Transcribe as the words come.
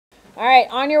All right,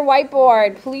 on your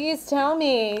whiteboard, please tell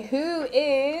me who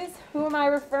am I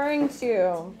referring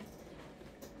to?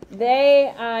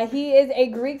 He is a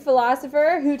Greek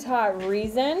philosopher who taught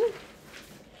reason.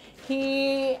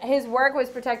 His work was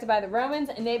protected by the Romans,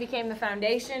 and they became the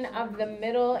foundation of the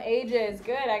Middle Ages.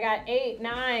 Good, I got 8,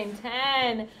 9,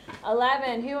 10,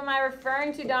 11. Who am I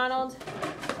referring to, Donald?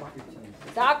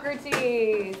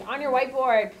 Socrates. On your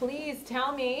whiteboard, please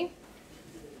tell me.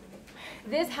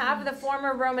 This half of the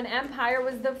former Roman Empire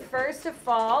was the first to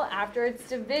fall after its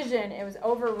division. It was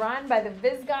overrun by the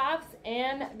Visigoths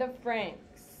and the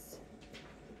Franks.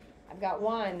 I've got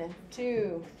 1,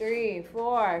 2, 3,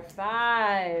 4,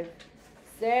 5,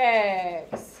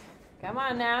 6. Come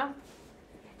on now.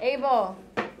 Abel.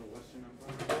 The Western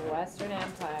Empire. The Western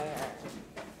Empire.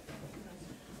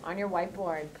 On your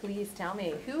whiteboard, please tell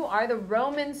me, who are the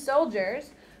Roman soldiers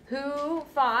who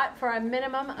fought for a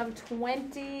minimum of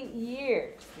 20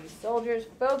 years? These soldiers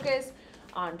focused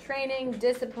on training,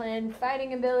 discipline,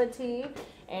 fighting ability,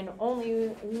 and only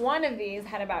one of these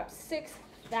had about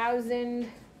 6,000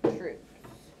 troops.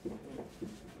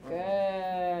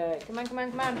 Good. Come on, come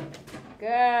on, come on.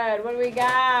 Good. What do we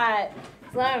got?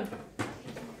 Sloan.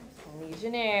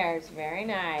 Legionnaires. Very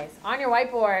nice. On your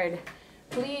whiteboard,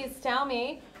 please tell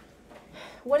me,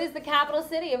 what is the capital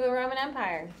city of the Roman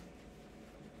Empire?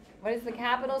 What is the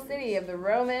capital city of the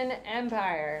Roman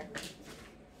Empire?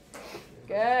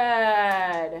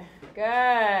 Good.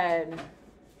 Good.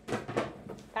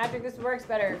 Patrick, this works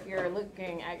better if you're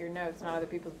looking at your notes, not other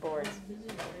people's boards.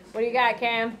 What do you got,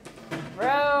 Cam?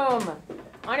 Rome.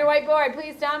 On your whiteboard,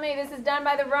 please tell me, this is done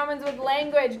by the Romans with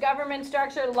language, government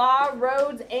structure, law,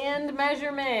 roads, and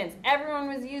measurements. Everyone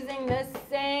was using the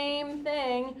same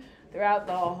thing throughout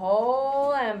the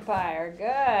whole empire.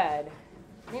 Good.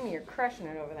 Mimi, you're crushing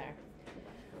it over there.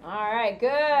 All right,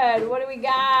 good. What do we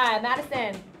got?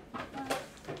 Madison.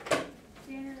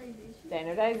 Standardization.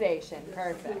 Standardization.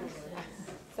 Perfect.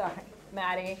 Sorry,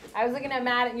 Maddie. I was looking at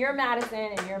Maddie. You're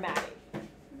Madison and you're Maddie.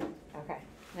 Okay.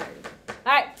 There we go.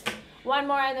 All right. One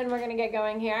more and then we're going to get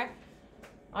going here.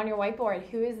 On your whiteboard,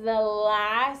 who is the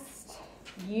last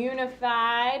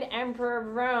unified emperor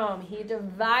of Rome? He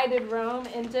divided Rome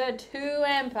into 2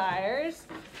 empires,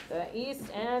 the east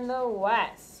and the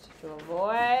west, to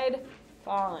avoid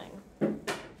falling.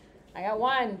 I got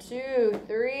 1, 2,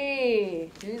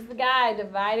 3. Who's the guy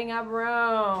dividing up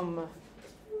Rome?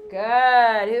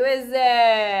 Good. Who is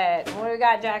it? What do we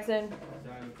got, Jackson?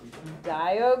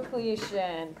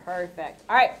 Diocletian. Perfect.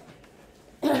 All right.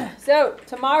 So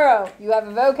tomorrow you have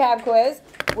a vocab quiz.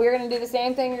 We're going to do the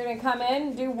same thing. You're going to come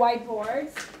in, do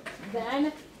whiteboards.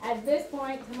 Then at this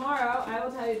point tomorrow, I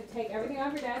will tell you to take everything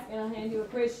off your desk and I'll hand you a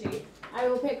quiz sheet. I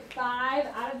will pick 5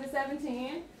 out of the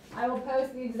 17. I will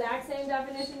post the exact same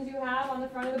definitions you have on the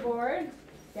front of the board.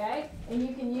 Okay? And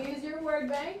you can use your word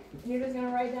bank. And you're just going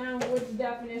to write down which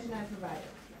definition I provided.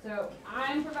 So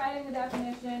I'm providing the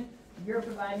definition. You're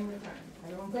providing the term.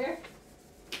 Everyone clear?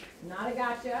 Not a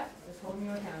gotcha, just holding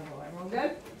you accountable. Everyone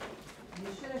good?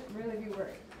 You shouldn't really be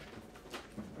worried.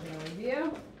 We're going to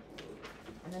review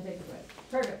and then take the quiz.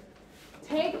 Perfect.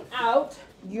 Take out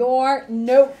your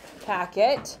note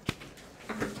packet.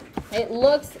 It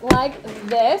looks like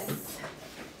this.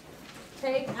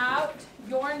 Take out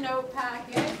your note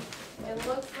packet. It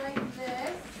looks like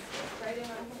this. Writing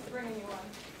on, bringing you one.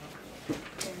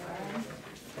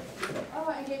 Oh,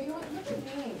 I gave you one. Look at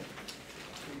me.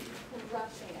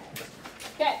 Rushing it.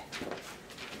 Okay.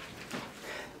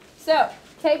 So,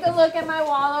 take a look at my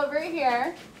wall over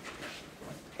here.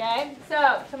 Okay,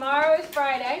 so tomorrow is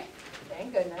Friday.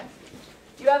 Thank goodness.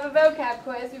 You have a vocab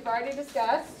quiz we've already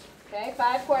discussed. Okay,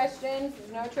 5 questions.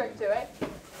 There's no trick to it.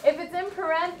 If it's in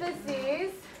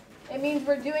parentheses, it means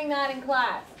we're doing that in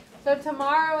class. So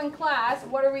tomorrow in class,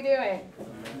 what are we doing?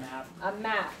 A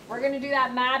map. We're going to do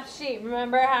that map sheet.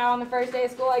 Remember how on the first day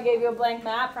of school I gave you a blank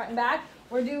map front and back?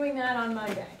 We're doing that on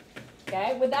Monday.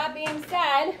 Okay, with that being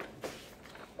said,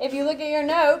 if you look at your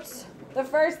notes, the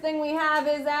first thing we have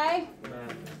is a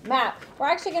map. We're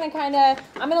actually going to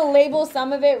I'm going to label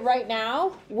some of it right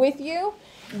now with you.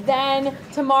 Then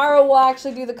tomorrow we'll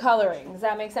actually do the coloring. Does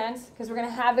that make sense? Because we're going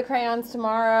to have the crayons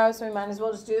tomorrow, so we might as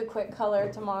well just do a quick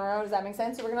color tomorrow. Does that make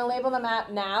sense? So we're going to label the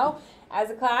map now as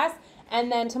a class,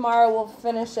 and then tomorrow we'll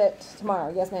finish it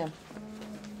tomorrow. Yes, ma'am?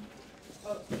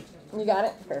 You got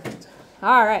it? Perfect.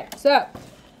 All right, so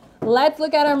let's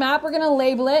look at our map. We're going to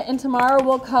label it, and tomorrow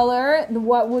we'll color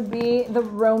what would be the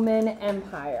Roman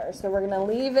Empire. So we're going to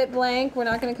leave it blank. We're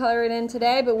not going to color it in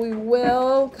today, but we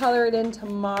will color it in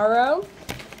tomorrow.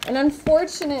 And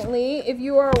unfortunately, if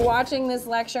you are watching this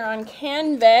lecture on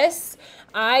Canvas,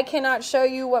 I cannot show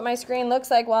you what my screen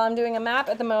looks like while I'm doing a map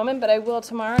at the moment, but I will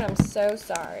tomorrow, and I'm so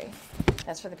sorry.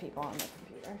 That's for the people on the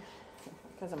computer,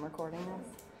 because I'm recording this.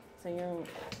 So you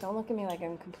don't look at me like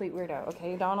I'm a complete weirdo,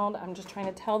 okay, Donald? I'm just trying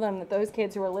to tell them that those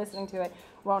kids who are listening to it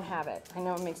won't have it. I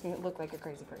know it makes me look like a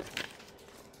crazy person.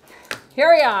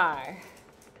 Here we are.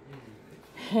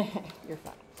 You're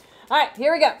fine. All right,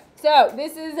 here we go. So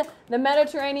this is the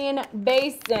Mediterranean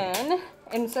basin,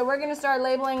 and so we're going to start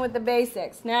labeling with the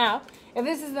basics. Now, if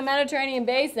this is the Mediterranean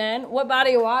basin, what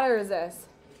body of water is this?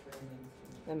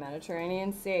 The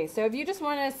Mediterranean Sea. So if you just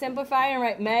want to simplify and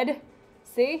write Med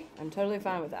Sea, I'm totally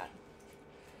fine with that.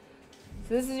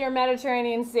 So this is your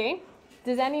Mediterranean Sea.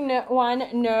 Does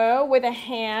anyone know with a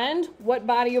hand what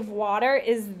body of water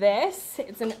is this?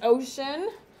 It's an ocean.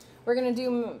 We're going to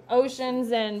do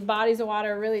oceans and bodies of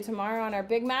water really tomorrow on our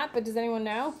big map, but does anyone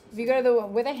know? If you go to the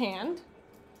with a hand,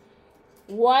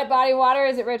 what body of water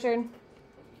is it, Richard?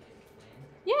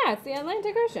 Yeah, it's the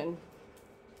Atlantic Ocean.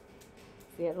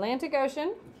 The Atlantic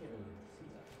Ocean.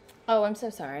 Oh, I'm so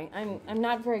sorry. I'm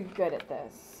not very good at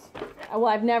this. Well,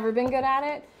 I've never been good at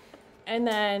it. And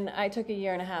then I took a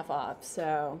year and a half off.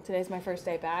 So today's my first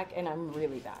day back, and I'm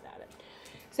really bad at it.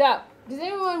 So does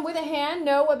anyone with a hand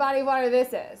know what body of water this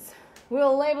is?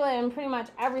 We'll label it in pretty much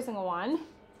every single one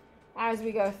as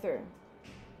we go through.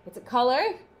 It's a color.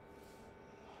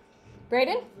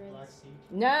 Brayden? Black Sea.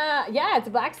 No, yeah, it's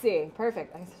a Black Sea.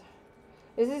 Perfect.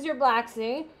 This is your Black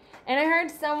Sea. And I heard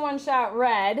someone shout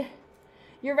red.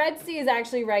 Your Red Sea is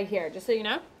actually right here, just so you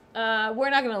know. We're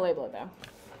not going to label it, though,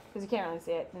 because you can't really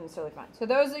see it, and it's totally fine. So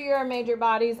those are your major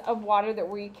bodies of water that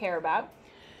we care about.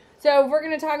 So if we're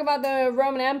going to talk about the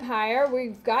Roman Empire,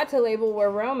 we've got to label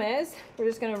where Rome is. We're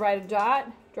just going to write a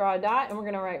dot, draw a dot, and we're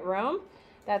going to write Rome.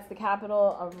 That's the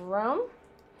capital of Rome.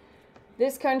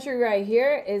 This country right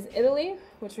here is Italy,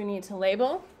 which we need to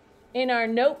label. In our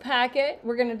note packet,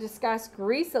 we're going to discuss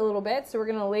Greece a little bit. So we're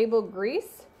going to label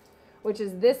Greece, which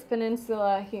is this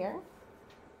peninsula here.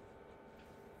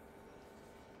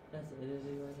 That's Italy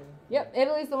right there? Yep,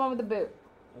 Italy's the one with the boot.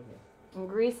 Okay. And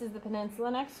Greece is the peninsula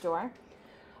next door.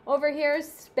 Over here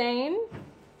is Spain.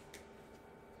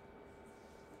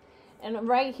 And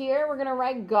right here, we're going to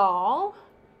write Gaul,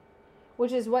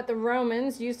 which is what the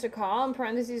Romans used to call. In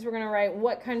parentheses, we're going to write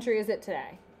what country is it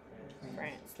today?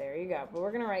 France. There you go. But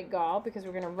we're going to write Gaul because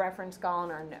we're going to reference Gaul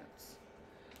in our notes.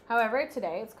 However,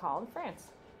 today it's called France.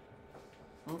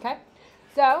 Okay?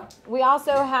 So we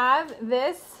also have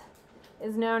this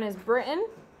is known as Britain.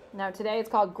 Now today it's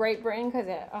called Great Britain because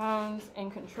it owns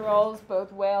and controls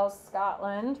both Wales,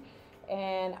 Scotland,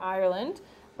 and Ireland.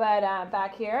 But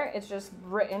back here it's just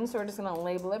Britain, so we're just going to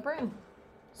label it Britain.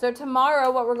 So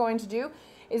tomorrow what we're going to do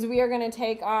is we are going to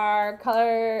take our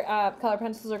color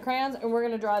pencils or crayons and we're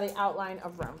going to draw the outline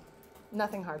of Rome.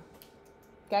 Nothing hard.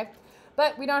 Okay?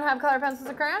 But we don't have color pencils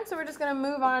or crayons, so we're just going to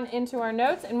move on into our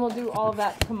notes and we'll do all of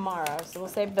that tomorrow. So we'll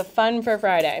save the fun for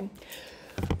Friday.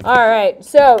 All right,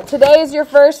 so today is your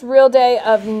first real day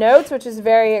of notes, which is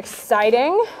very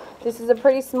exciting. This is a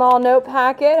pretty small note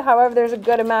packet. However, there's a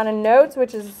good amount of notes,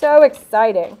 which is so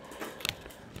exciting.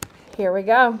 Here we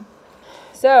go.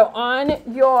 So on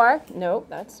your, nope,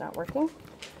 that's not working.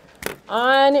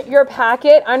 On your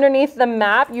packet, underneath the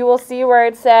map, you will see where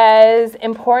it says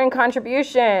important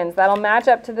contributions. That'll match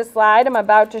up to the slide I'm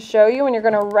about to show you, and you're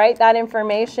going to write that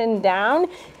information down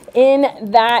in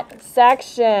that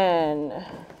section.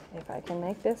 If I can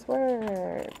make this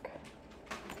work.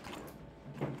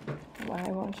 Why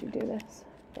won't you do this?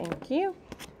 Thank you.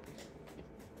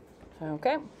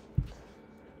 Okay.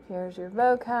 Here's your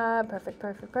vocab. Perfect,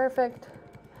 perfect, perfect.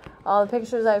 All the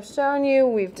pictures I've shown you,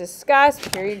 we've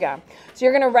discussed. Here you go. So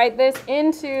you're going to write this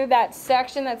into that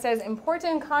section that says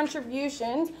important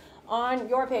contributions on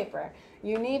your paper.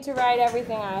 You need to write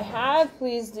everything I have.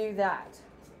 Please do that.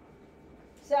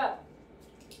 So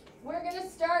we're going to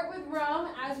start with Rome,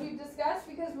 as we've discussed,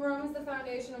 because Rome is the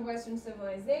foundation of Western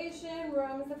civilization.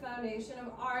 Rome is the foundation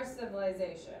of our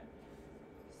civilization.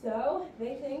 So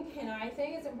they think, and I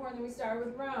think, it's important that we start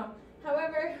with Rome.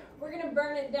 However, we're going to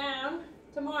burn it down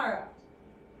tomorrow.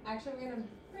 Actually, we're going to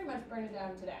pretty much burn it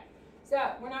down today.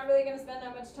 So we're not really going to spend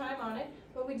that much time on it,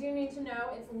 but we do need to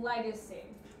know its legacy.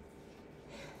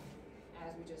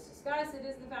 As we just discussed, it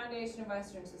is the foundation of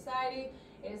Western society.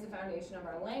 It is the foundation of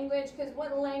our language, because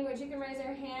what language, you can raise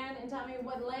your hand and tell me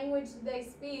what language they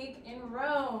speak in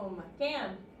Rome.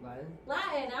 Cam? Latin.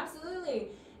 Latin, absolutely.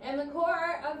 And the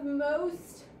core of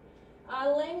most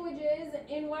languages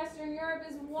in Western Europe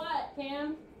is what,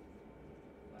 Cam?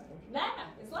 Latin. That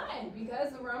is Latin,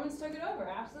 because the Romans took it over.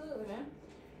 Absolutely, man.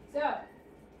 So,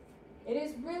 it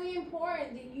is really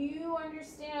important that you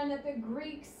understand that the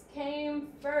Greeks came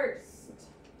first.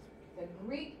 The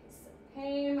Greeks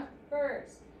came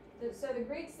first. So the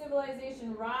Greek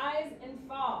civilization rise and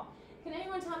fall. Can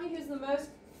anyone tell me who's the most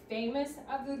famous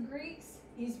of the Greeks?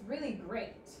 He's really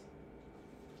great.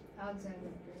 Alexander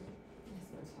the Great.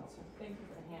 Thank you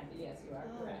for the hand. Yes, you are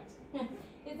correct.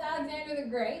 It's Alexander the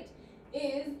Great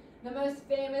is the most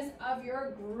famous of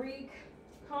your Greek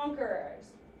conquerors.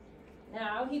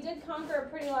 Now, he did conquer a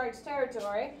pretty large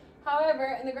territory.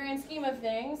 However, in the grand scheme of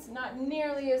things, not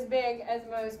nearly as big as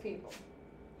most people.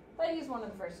 But he's one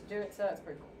of the first to do it, so that's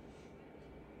pretty cool.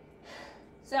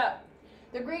 So,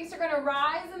 the Greeks are going to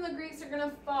rise and the Greeks are going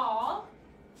to fall.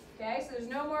 Okay, so there's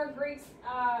no more Greek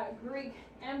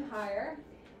Empire.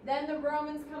 Then the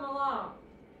Romans come along.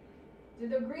 Do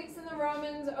the Greeks and the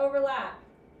Romans overlap?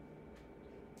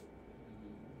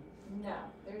 No,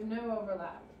 there's no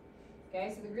overlap. Okay,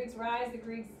 so the Greeks rise, the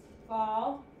Greeks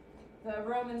fall. The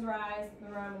Romans rise,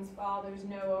 the Romans fall. There's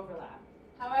no overlap.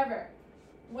 However,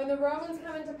 when the Romans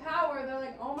come into power, they're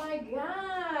like, oh my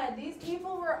God, these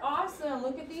people were awesome.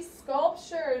 Look at these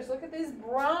sculptures. Look at this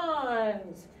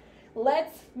bronze.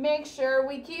 Let's make sure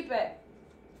we keep it.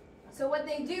 So what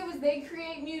they do is they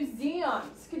create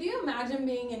museums. Could you imagine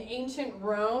being in ancient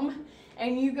Rome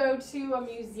and you go to a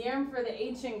museum for the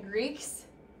ancient Greeks?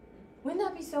 Wouldn't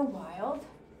that be so wild?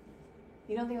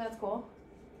 You don't think that's cool?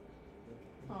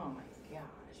 Oh my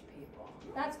gosh, people.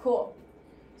 That's cool.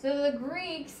 So the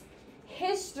Greeks'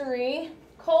 history,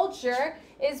 culture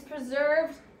is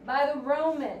preserved by the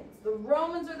Romans. The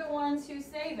Romans are the ones who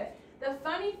save it. The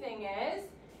funny thing is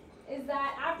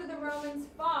that after the Romans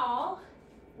fall,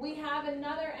 we have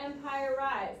another empire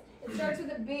rise. It starts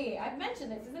with a B. I've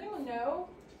mentioned this. Does anyone know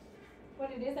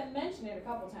what it is? I've mentioned it a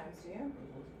couple times to you.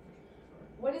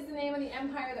 What is the name of the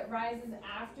empire that rises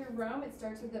after Rome? It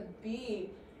starts with a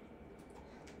B.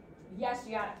 Yes,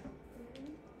 you got it.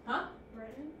 Huh?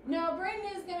 Britain? No,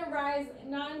 Britain is going to rise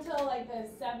not until like the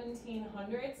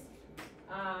 1700s.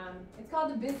 It's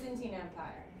called the Byzantine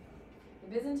Empire.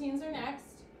 The Byzantines are next.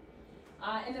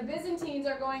 And the Byzantines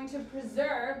are going to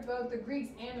preserve both the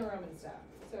Greeks and the Roman stuff.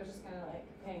 So it's just kind of like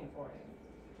paying it forward.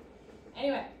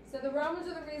 Anyway, so the Romans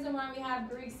are the reason why we have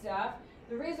Greek stuff.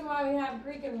 The reason why we have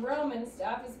Greek and Roman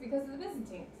stuff is because of the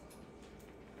Byzantines.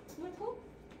 Isn't that cool?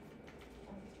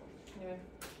 Anyway,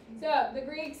 so the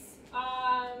Greeks,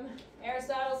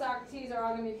 Aristotle, Socrates are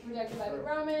all going to be protected by the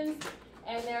Romans,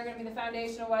 and they're going to be the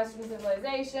foundation of Western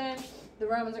civilization. The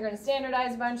Romans are going to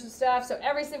standardize a bunch of stuff, so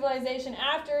every civilization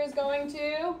after is going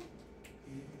to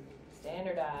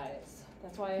standardize.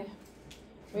 That's why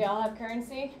we all have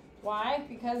currency. Why?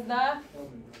 Because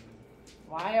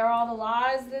why are all the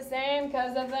laws the same?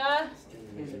 Because of the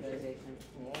Standardization.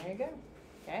 There you go.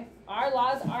 Okay. Our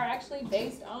laws are actually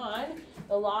based on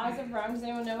the laws of Rome. Does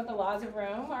anyone know what the laws of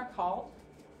Rome are called?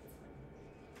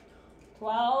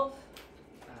 12.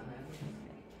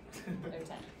 They're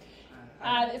 10.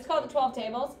 It's called the 12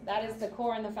 Tables. That is the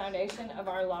core and the foundation of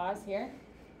our laws here.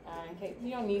 In case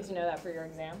you don't need to know that for your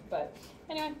exam, but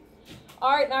anyway,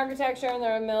 art and architecture and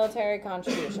their military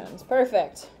contributions.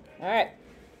 Perfect. All right.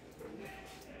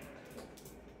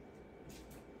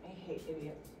 I hate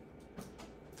idiots.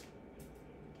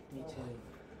 Me too.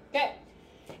 Okay.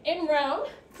 In Rome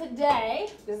today,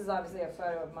 this is obviously a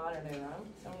photo of modern day Rome.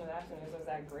 Someone was asking me, was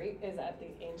that Greek? Is that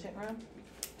the ancient Rome?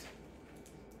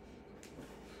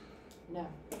 No,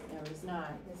 it is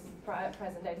not. This is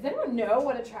present day. Does anyone know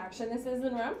what attraction this is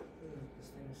in Rome? This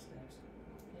thing is steps.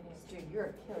 It is, dude,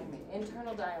 you're killing me.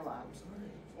 Internal dialogue.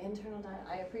 Internal dialogue.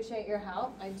 I appreciate your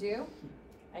help. I do.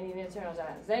 I need internal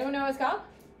dialogue. Does anyone know what it's called?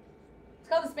 It's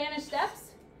called the Spanish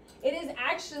Steps. It is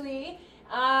actually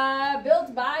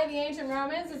built by the ancient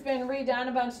Romans. It's been redone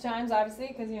a bunch of times, obviously,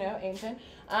 because, you know, ancient.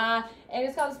 And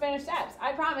it's called the Spanish Steps.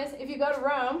 I promise, if you go to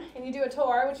Rome and you do a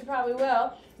tour, which you probably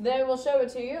will, they will show it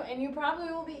to you, and you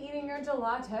probably will be eating your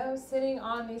gelato sitting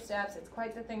on these steps. It's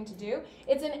quite the thing to do.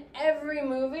 It's in every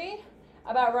movie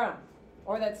about Rome,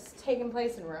 or that's taken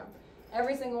place in Rome.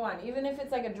 Every single one. Even if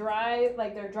it's like a drive,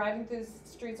 like they're driving through the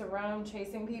streets of Rome,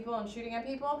 chasing people and shooting at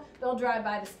people, they'll drive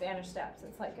by the Spanish Steps.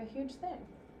 It's like a huge thing.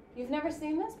 You've never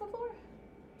seen this before?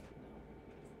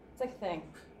 It's like a thing.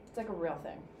 It's like a real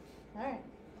thing. All right.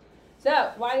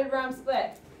 So, why did Rome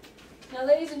split? Now,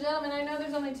 ladies and gentlemen, I know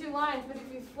there's only 2 lines, but if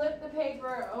you flip the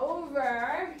paper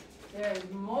over, there's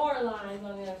more lines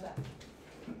on the other side.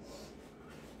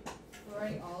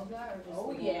 Write all of that, or just?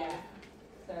 Oh, yeah.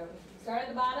 So, start at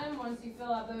the bottom. Once you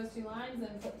fill out those 2 lines,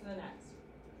 then flip to the next.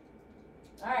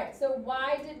 All right, so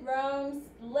why did Rome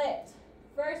split?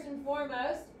 First and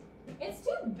foremost, it's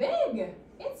too big.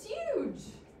 It's huge.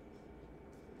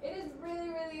 It is really,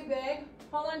 really big.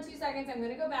 Hold on 2 seconds. I'm going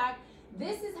to go back.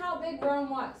 This is how big Rome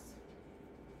was.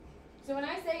 So So when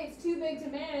I say it's too big to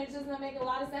manage, doesn't that make a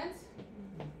lot of sense?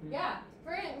 Yeah,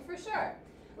 for sure.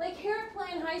 Like here at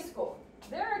Plain High School,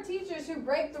 there are teachers who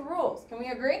break the rules. Can we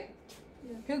agree?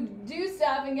 Yeah. Who do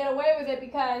stuff and get away with it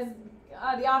because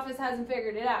the office hasn't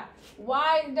figured it out.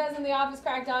 Why doesn't the office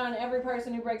crack down on every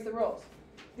person who breaks the rules?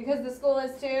 Because the school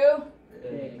is too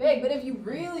big. But if you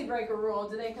really break a rule,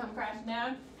 do they come crashing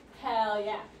down? Hell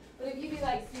yeah. But if you do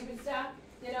like stupid stuff,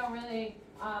 they don't really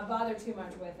bother too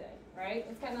much with it, right?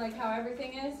 It's kind of like how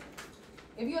everything is.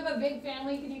 If you have a big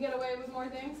family, can you get away with more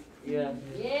things? Yeah.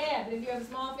 Yeah, but if you have a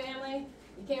small family,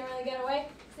 you can't really get away.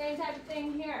 Same type of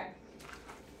thing here.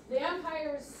 The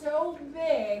empire was so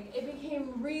big, it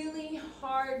became really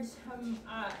hard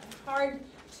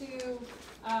to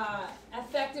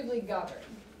effectively govern.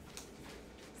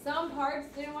 Some parts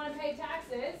didn't want to pay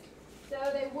taxes, so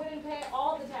they wouldn't pay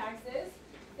all the taxes.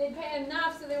 They'd pay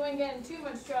enough so they wouldn't get in too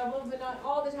much trouble, but not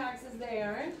all the taxes they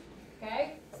earned.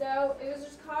 Okay, so it was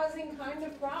just causing kind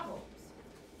of problems.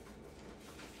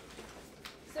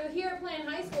 So here at Plain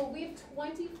High School, we have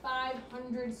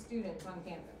 2,500 students on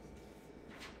campus.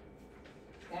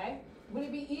 Okay? Would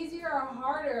it be easier or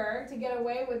harder to get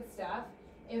away with stuff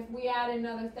if we add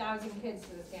another 1,000 kids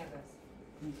to this campus?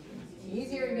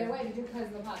 Easier to get away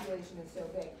because the population is so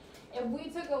big. If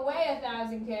we took away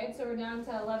 1,000 kids, so we're down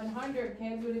to 1,100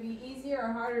 kids, would it be easier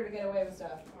or harder to get away with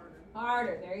stuff?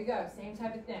 Harder. There you go. Same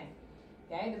type of thing.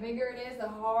 Okay? The bigger it is, the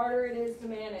harder it is to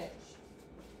manage.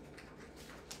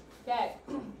 Okay.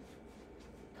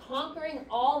 Conquering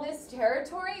all this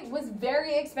territory was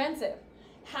very expensive.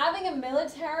 Having a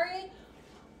military,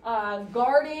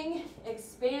 guarding,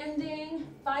 expanding,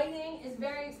 fighting is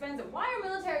very expensive. Why are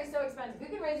militaries so expensive? Who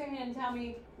can raise their hand and tell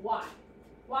me why?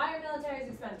 Why are militaries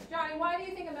expensive? Johnny, why do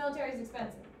you think a military is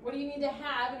expensive? What do you need to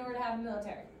have in order to have a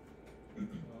military?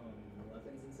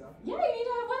 Weapons and stuff. Yeah, you need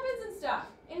to have weapons and stuff.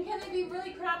 And can they be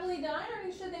really crappily done,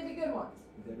 or should they be good ones?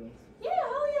 Good ones. Yeah,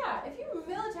 hell yeah. If your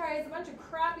military has a bunch of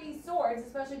crappy swords,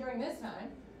 especially during this time,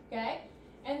 okay,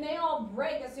 and they all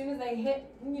break as soon as they hit,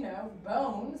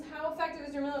 bones, how effective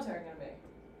is your military going to be?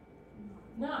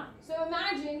 Not. So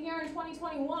imagine here in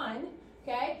 2021,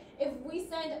 okay, if we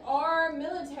sent our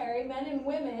military, men and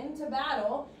women, to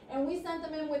battle, and we sent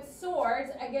them in with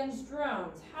swords against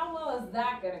drones, how well is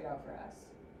that going to go for us?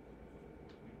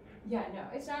 Yeah, no,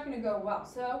 it's not going to go well.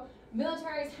 So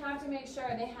militaries have to make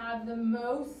sure they have the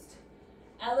most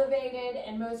elevated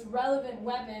and most relevant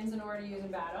weapons in order to use in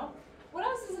battle. What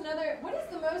is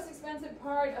the most expensive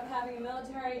part of having a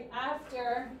military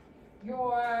after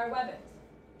your weapons?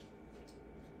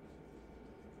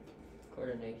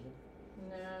 Coordination.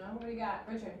 No, what do you got,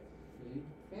 Richard?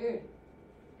 Food.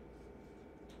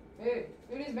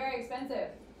 Food is very expensive.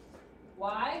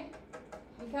 Why?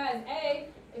 Because A,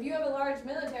 if you have a large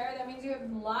military, that means you have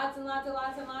lots and lots and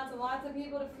lots and lots and lots of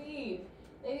people to feed.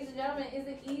 Ladies and gentlemen, is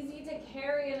it easy to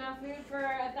carry enough food for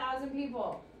 1,000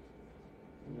 people?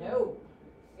 No.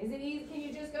 Is it easy? Can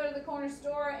you just go to the corner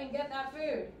store and get that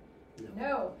food?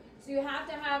 No. So you have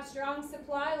to have strong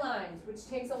supply lines, which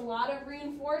takes a lot of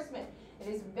reinforcement. It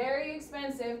is very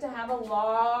expensive to have a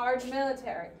large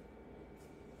military.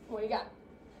 What do you got?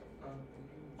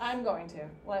 I'm going to.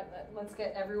 Let's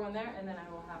get everyone there, and then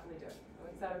I will happily do it.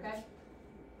 Is that okay?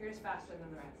 You're just faster than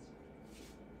the rest.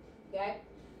 Okay?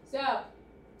 So,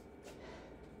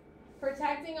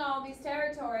 protecting all these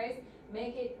territories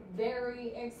make it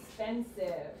very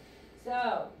expensive.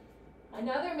 So,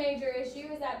 another major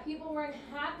issue is that people weren't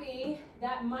happy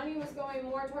that money was going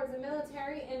more towards the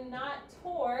military and not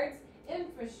towards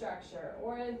infrastructure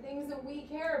or things that we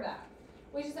care about.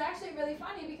 Which is actually really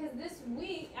funny because this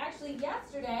week, actually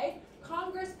yesterday,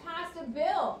 Congress passed a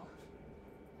bill.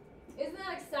 Isn't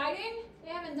that exciting?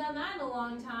 They haven't done that in a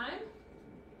long time.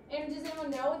 And does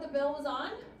anyone know what the bill was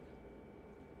on?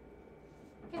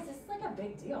 Because this is like a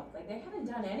big deal. Like, they haven't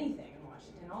done anything in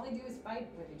Washington. All they do is fight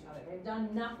with each other. They've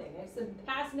done nothing. They've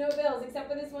passed no bills except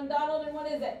for this one, Donald, and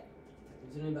what is it?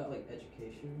 Isn't it about like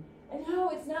education? No,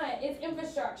 it's not. It's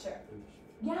infrastructure.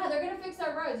 Yeah, they're going to fix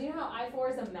our roads. You know how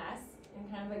I-4 is a mess and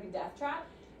kind of like a death trap?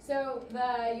 So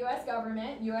the U.S.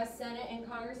 government, U.S. Senate, and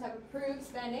Congress have approved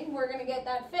spending. We're going to get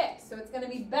that fixed. So it's going to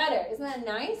be better. Isn't that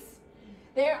nice?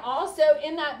 They're also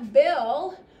in that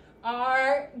bill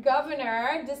are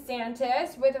Governor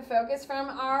DeSantis with a focus from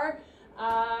our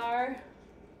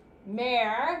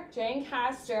Mayor, Jane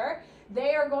Castor.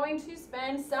 They are going to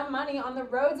spend some money on the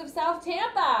roads of South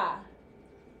Tampa.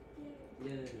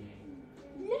 Yeah.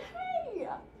 Yay!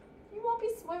 You won't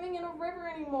be swimming in a river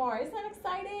anymore. Isn't that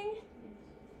exciting?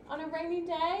 On a rainy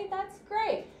day? That's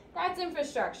great. That's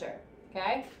infrastructure,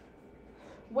 okay?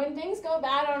 When things go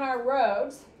bad on our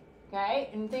roads, okay,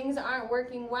 and things aren't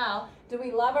working well, do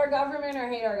we love our government or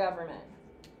hate our government?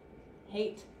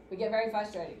 Hate. We get very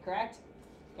frustrated, correct?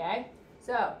 Okay?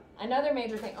 So, another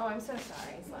major thing, oh, I'm so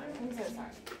sorry, Sloan. I'm so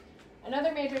sorry.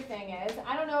 Another major thing is,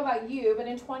 I don't know about you, but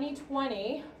in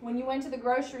 2020, when you went to the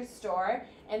grocery store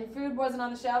and food wasn't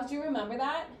on the shelves, do you remember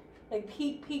that? Like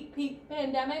peak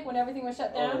pandemic when everything was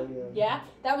shut down? Oh, Yeah?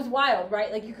 That was wild,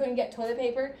 right? Like you couldn't get toilet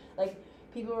paper. Like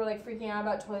people were like freaking out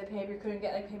about toilet paper. You couldn't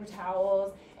get like paper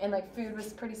towels and like food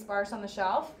was pretty sparse on the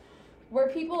shelf. Were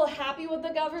people happy with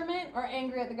the government or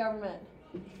angry at the government?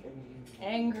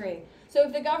 Angry. So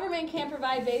if the government can't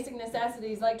provide basic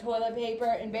necessities like toilet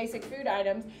paper and basic food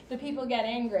items, the people get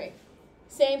angry.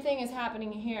 Same thing is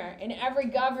happening here. In every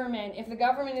government, if the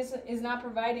government is not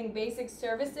providing basic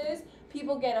services,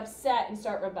 people get upset and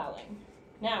start rebelling.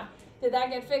 Now, did that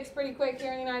get fixed pretty quick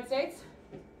here in the United States?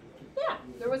 Yeah,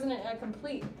 there wasn't a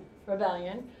complete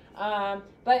rebellion.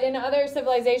 But in other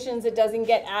civilizations, it doesn't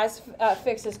get as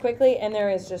fixed as quickly, and there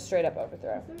is just straight up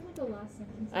overthrow. Is there like a last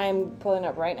sentence? I'm pulling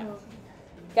up right now.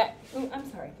 Okay. Ooh,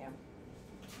 I'm sorry, Cam.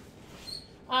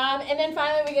 And then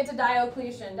finally we get to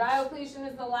Diocletian. Diocletian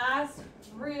is the last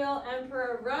real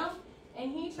emperor of Rome,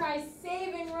 and he tries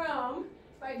saving Rome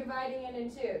by dividing it in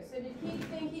two. So did he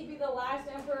think he'd be the last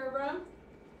emperor of Rome?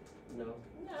 No.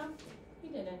 No, he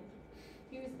didn't.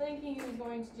 He was thinking he was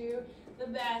going to do the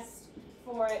best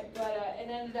for it, but it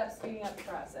ended up speeding up the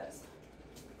process.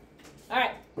 All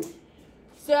right.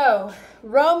 So,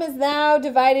 Rome is now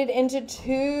divided into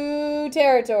two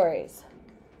territories,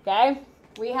 okay?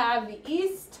 We have the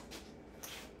east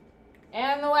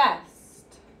and the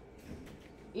west.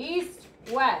 East,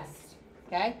 west,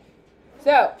 okay?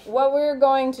 So, what we're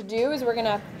going to do is we're going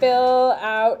to fill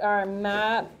out our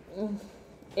map-ish.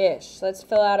 Let's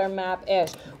fill out our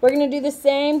map-ish. We're going to do the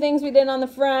same things we did on the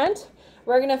front.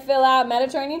 We're going to fill out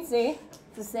Mediterranean Sea.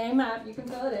 It's the same map. You can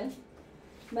fill it in.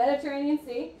 Mediterranean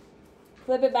Sea.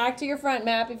 Flip it back to your front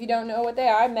map if you don't know what they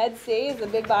are. Med Sea is the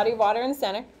big body of water in the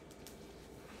center.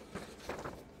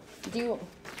 Here,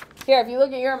 if you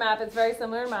look at your map, it's very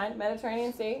similar to mine.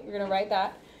 Mediterranean Sea, you're going to write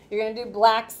that. You're going to do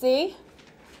Black Sea.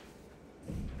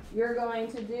 You're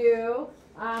going to do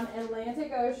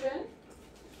Atlantic Ocean.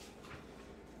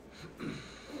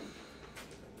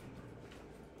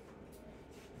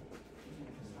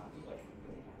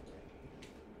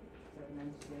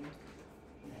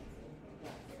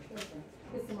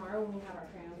 Because tomorrow when we have our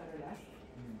crayons at our desk,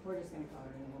 we're just going to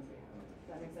color in once we have them.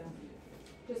 Does that make sense?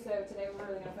 Just so today we're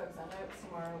really going to focus on notes.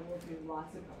 Tomorrow we'll do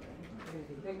lots of coloring. We're going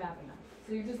to do big mapping now.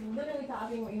 So you're just literally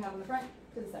copying what you have on the front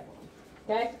to the second one.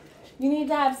 Okay? You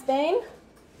need to have Spain.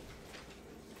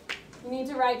 You need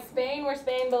to write Spain where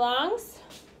Spain belongs.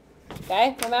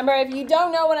 Okay? Remember, if you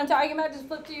don't know what I'm talking about,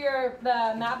 just flip to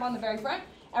the map on the very front.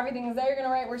 Everything is there. You're going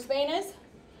to write where Spain is.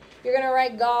 You're going to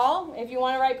write Gaul. If you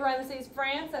want to write parentheses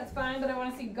France, that's fine, but I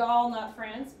want to see Gaul, not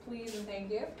France. Please and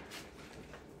thank you.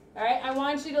 All right, I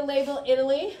want you to label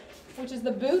Italy, which is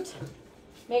the boot.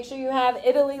 Make sure you have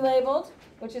Italy labeled,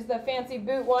 which is the fancy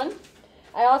boot one.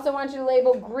 I also want you to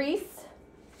label Greece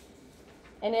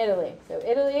and Italy. So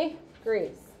Italy,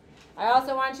 Greece. I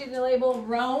also want you to label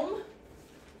Rome,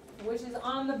 which is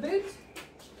on the boot.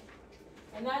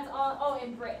 And that's all, oh,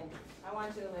 in Britain. I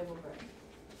want you to label Britain.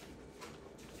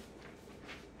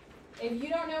 If you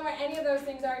don't know where any of those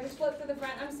things are, just flip to the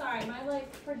front. I'm sorry, my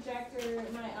projector,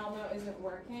 my Elmo isn't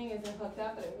working, isn't hooked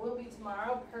up, but it will be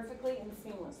tomorrow perfectly and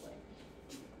seamlessly.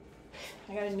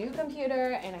 I got a new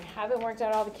computer and I haven't worked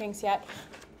out all the kinks yet,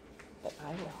 but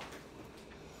I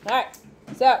will. All right,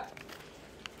 so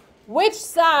which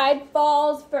side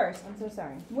falls first? I'm so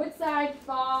sorry. Which side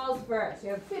falls first?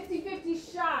 You have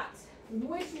 50-50 shots.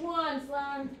 Which one,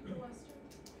 Sloan?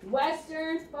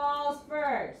 Western falls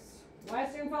first.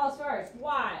 Western falls first.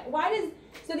 Why?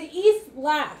 So the East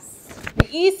lasts. The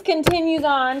East continues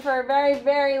on for a very,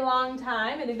 very long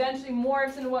time. It eventually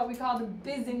morphs into what we call the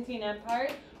Byzantine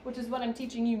Empire, which is what I'm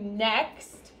teaching you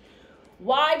next.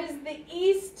 Why does the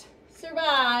East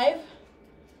survive,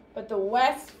 but the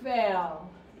West fail?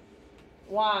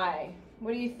 Why?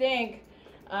 What do you think?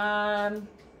 What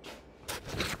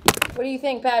do you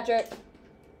think, Patrick?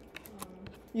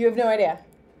 You have no idea.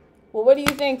 Well, what do you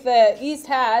think the East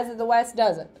has that the West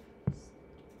doesn't?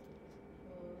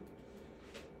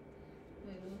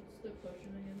 Wait, what's the question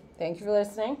again? Thank you for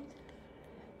listening.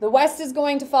 The West is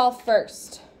going to fall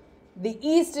first. The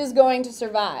East is going to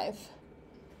survive.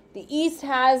 The East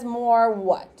has more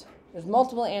what? There's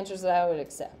multiple answers that I would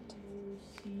accept.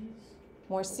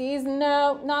 More seas?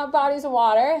 No, not bodies of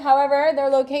water. However, their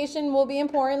location will be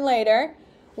important later.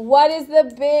 What is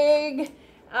the big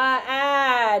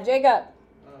Jacob?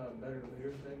 Better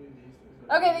leaders, maybe.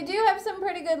 Okay, they do have some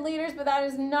pretty good leaders, but that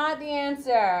is not the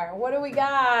answer. What do we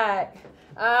got?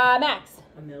 Max.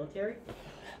 A military?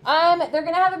 They're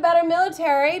gonna have a better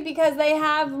military because they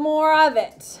have more of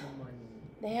it. Money.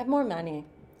 They have more money.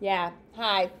 Yeah.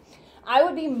 Hi. I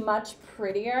would be much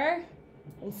prettier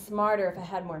and smarter if I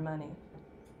had more money.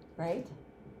 Right?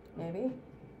 Maybe?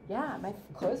 Yeah, my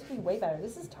clothes would be way better.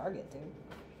 This is Target, dude.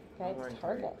 Okay, it's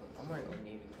Target. I'm wearing old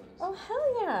Navy clothes. Oh,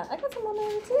 hell yeah. I got some more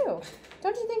money too.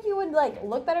 Don't you think you would, like,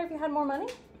 look better if you had more money?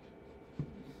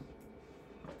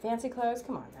 Fancy clothes?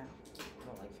 Come on now. I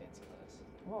don't like fancy clothes.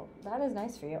 Well, that is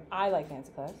nice for you. I like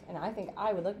fancy clothes, and I think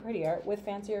I would look prettier with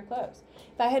fancier clothes.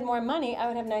 If I had more money, I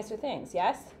would have nicer things,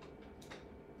 yes?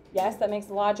 Yes, that makes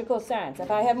logical sense.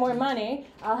 If I have more money,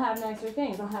 I'll have nicer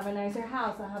things. I'll have a nicer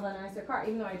house. I'll have a nicer car.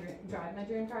 Even though I drive my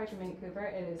dream car, it's a Mini Cooper.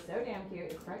 It is so damn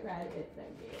cute. It's bright red. It's so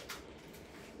cute.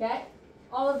 Okay?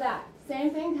 All of that.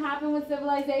 Same thing happened with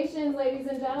civilizations, ladies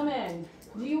and gentlemen.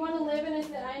 Do you want to live in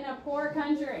a poor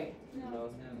country? No.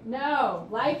 No.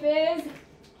 Life is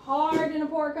hard in a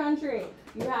poor country.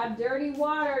 You have dirty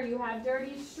water. You have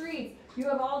dirty streets. You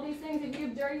have all these things. If you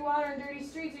have dirty water and dirty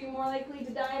streets, are you more likely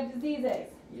to die of diseases?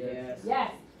 Yes.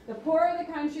 Yes. The poorer the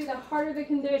country, the harder the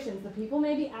conditions. The people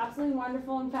may be absolutely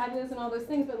wonderful and fabulous and all those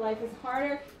things, but life is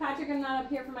harder. Patrick, I'm not up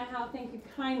here for my health. Thank you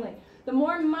kindly. The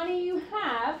more money you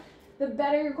have, the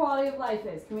better your quality of life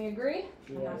is. Can we agree?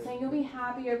 I'm not saying you'll be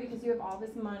happier because you have all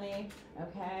this money.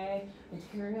 Okay?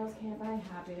 Materials can't buy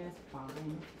happiness.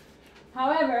 Fine.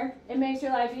 However, it makes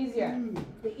your life easier.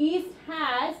 The East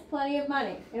has plenty of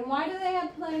money. And why do they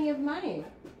have plenty of money?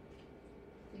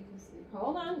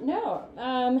 Hold on.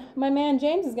 No. My man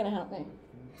James is going to help me.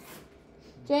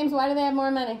 James, why do they have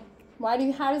more money?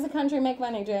 How does a country make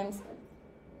money, James?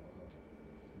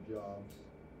 Jobs.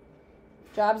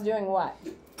 Jobs doing what?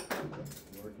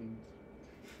 Working.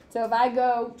 So if I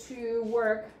go to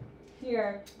work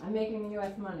here, I'm making the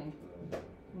U.S. money.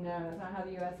 No, that's not how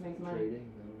the U.S. makes money. Trading.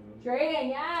 Trading,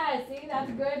 yes. See, that's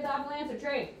a good, thoughtful answer.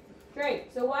 Trade. Trade.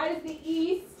 So why does the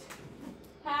East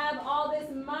have all this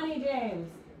money,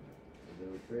 James? They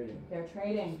were trading. They're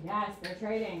trading. Yes, they're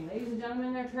trading. Ladies and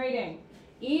gentlemen, they're trading.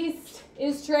 East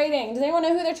is trading. Does anyone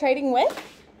know who they're trading with?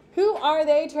 Who are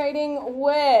they trading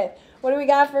with? What do we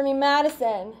got for me,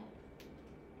 Madison?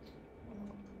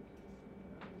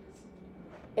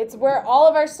 It's where all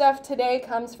of our stuff today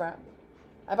comes from.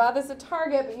 I bought this at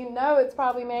Target, but you know it's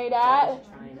probably made at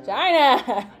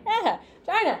China. Yeah,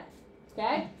 China.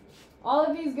 Okay? All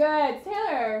of these goods.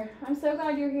 Taylor, I'm so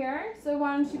glad you're here. So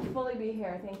why don't you fully be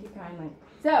here? Thank you kindly.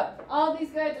 So all of these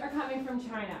goods are coming from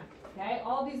China. Okay?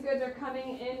 All these goods are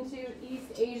coming into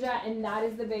East Asia, and that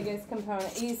is the biggest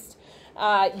component. East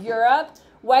Europe.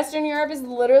 Western Europe is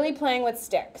literally playing with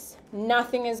sticks.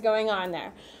 Nothing is going on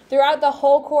there. Throughout the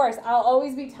whole course, I'll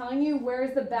always be telling you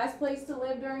where's the best place to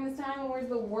live during this time and where's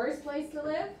the worst place to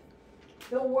live.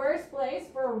 The worst place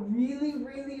for a really,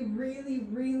 really, really,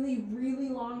 really, really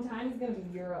long time is going to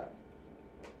be Europe.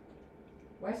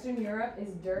 Western Europe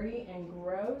is dirty and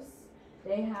gross.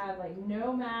 They have like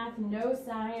no math, no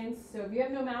science. So if you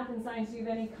have no math and science, do you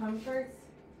have any comforts?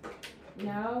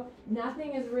 No,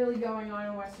 nothing is really going on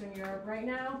in Western Europe right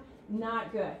now.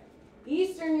 Not good.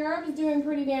 Eastern Europe is doing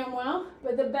pretty damn well,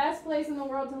 but the best place in the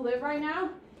world to live right now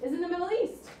is in the Middle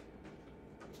East.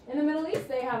 In the Middle East,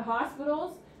 they have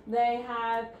hospitals, they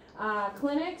have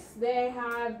clinics, they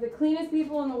have the cleanest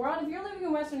people in the world. If you're living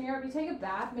in Western Europe, you take a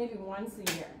bath maybe once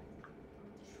a year.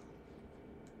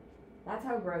 That's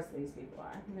how gross these people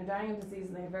are. And they're dying of disease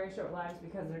and they have very short lives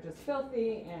because they're just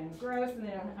filthy and gross and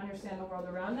they don't understand the world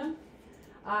around them.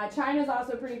 China is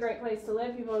also a pretty great place to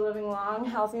live. People are living long,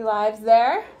 healthy lives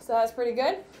there. So that's pretty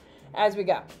good as we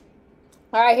go.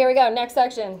 All right, here we go. Next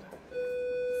section.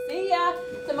 See ya.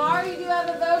 Tomorrow you do have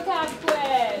a vocab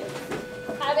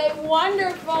quiz. Have a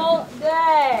wonderful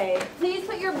day. Please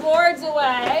put your boards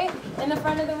away in the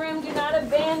front of the room. Do not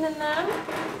abandon them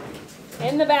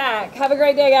in the back. Have a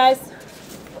great day, guys.